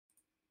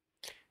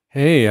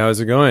Hey, how's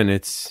it going?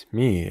 It's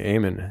me,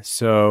 Eamon.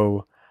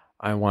 So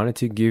I wanted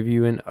to give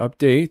you an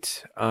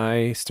update.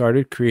 I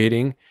started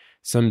creating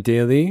some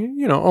daily,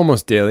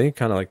 almost daily,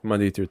 kind of like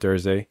Monday through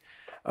Thursday,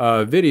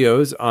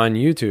 videos on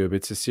YouTube.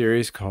 It's a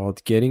series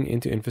called Getting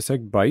into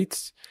Infosec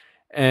Bites.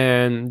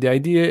 And the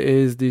idea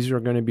is these are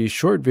going to be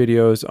short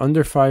videos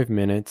under 5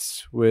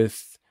 minutes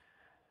with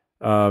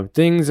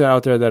things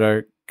out there that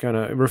are kind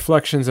of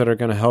reflections that are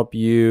going to help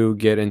you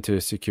get into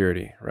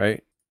security,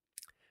 right?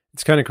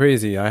 It's kind of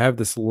crazy. I have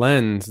this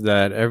lens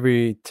that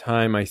every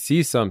time I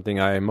see something,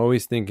 I am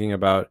always thinking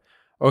about,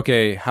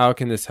 okay, how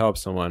can this help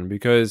someone?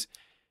 Because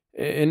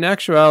in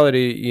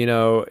actuality,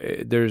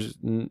 there's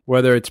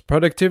whether it's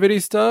productivity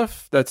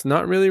stuff that's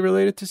not really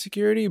related to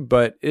security,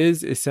 but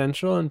is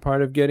essential and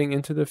part of getting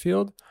into the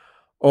field,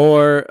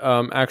 or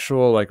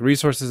actual like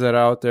resources that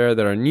are out there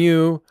that are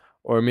new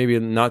or maybe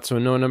not so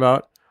known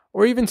about,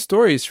 or even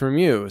stories from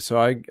you. So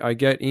I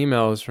get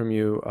emails from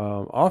you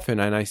often,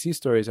 and I see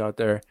stories out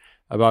there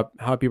about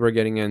how people are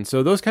getting in.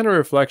 So those kind of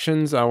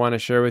reflections I want to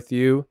share with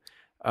you,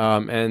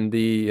 and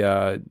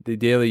the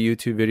daily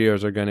YouTube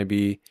videos are going to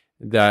be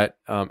that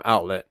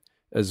outlet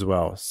as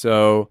well.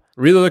 So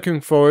really looking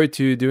forward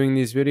to doing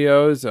these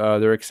videos.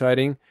 They're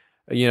exciting.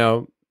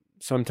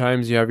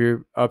 Sometimes you have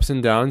your ups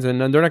and downs, and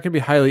they're not going to be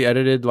highly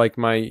edited like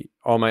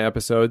all my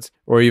episodes,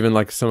 or even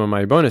like some of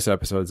my bonus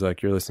episodes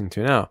like you're listening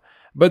to now.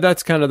 But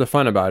that's kind of the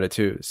fun about it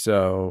too.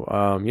 So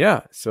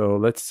so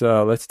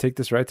let's take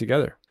this ride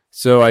together.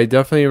 So I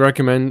definitely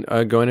recommend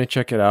going to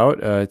check it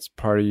out. It's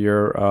part of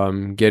your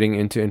getting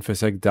into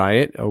InfoSec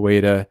diet, a way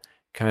to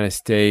kind of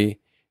stay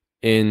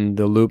in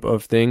the loop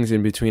of things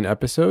in between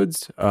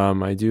episodes.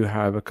 I do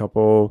have a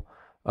couple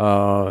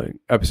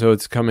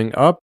episodes coming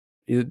up.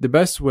 The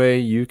best way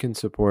you can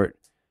support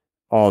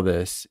all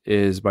this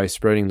is by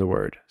spreading the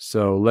word.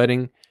 So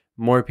letting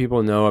more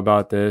people know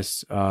about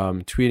this,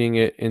 tweeting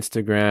it,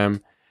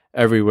 Instagram,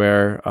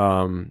 everywhere.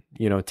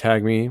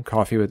 Tag me,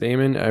 Coffee with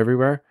Eamon,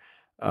 everywhere.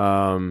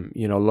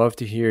 Love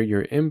to hear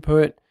your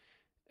input,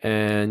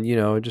 and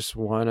just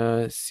want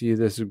to see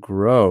this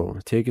grow,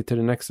 take it to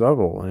the next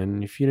level.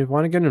 And if you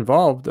want to get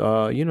involved,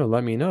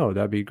 let me know.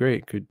 That'd be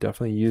great. Could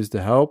definitely use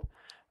the help.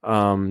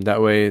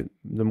 That way,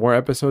 the more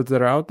episodes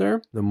that are out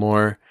there, the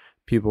more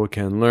people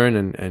can learn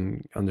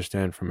and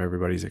understand from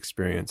everybody's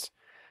experience.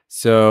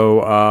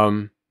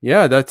 So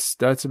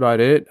that's about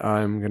it.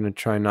 I'm gonna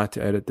try not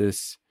to edit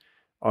this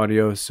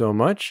audio so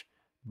much,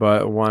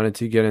 but wanted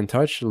to get in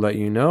touch to let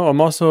you know. I'm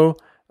also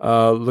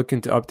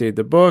looking to update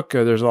the book.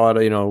 There's a lot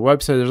of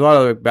website. There's a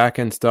lot of back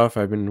end stuff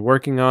I've been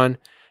working on.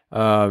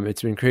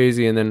 It's been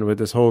crazy, and then with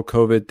this whole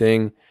COVID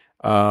thing,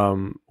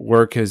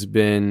 work has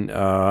been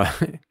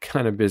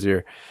kind of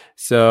busier.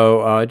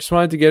 So I just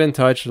wanted to get in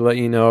touch to let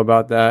you know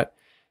about that.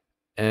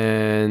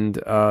 And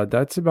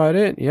that's about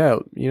it. Yeah,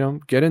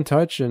 get in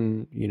touch,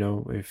 and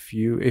if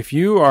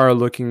you are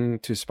looking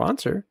to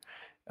sponsor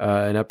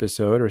an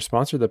episode or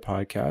sponsor the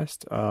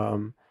podcast,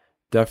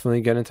 definitely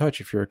get in touch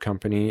if you're a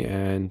company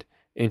and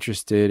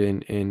interested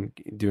in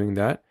doing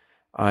that.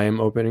 I am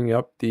opening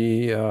up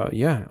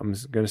I'm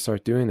going to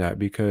start doing that,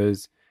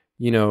 because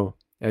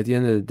at the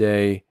end of the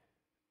day,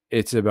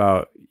 it's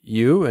about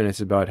you, and it's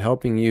about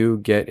helping you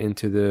get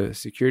into the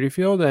security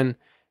field, and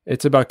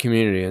it's about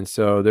community. And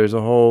so there's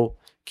a whole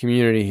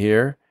community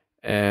here,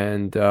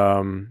 and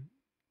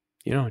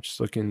just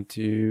looking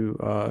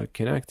to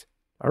connect.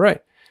 All right,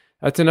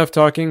 that's enough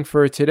talking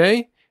for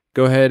today.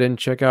 Go ahead and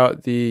check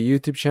out the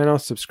YouTube channel,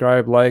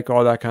 subscribe, like,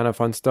 all that kind of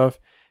fun stuff,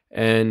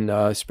 and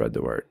spread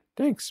the word.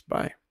 Thanks.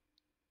 Bye.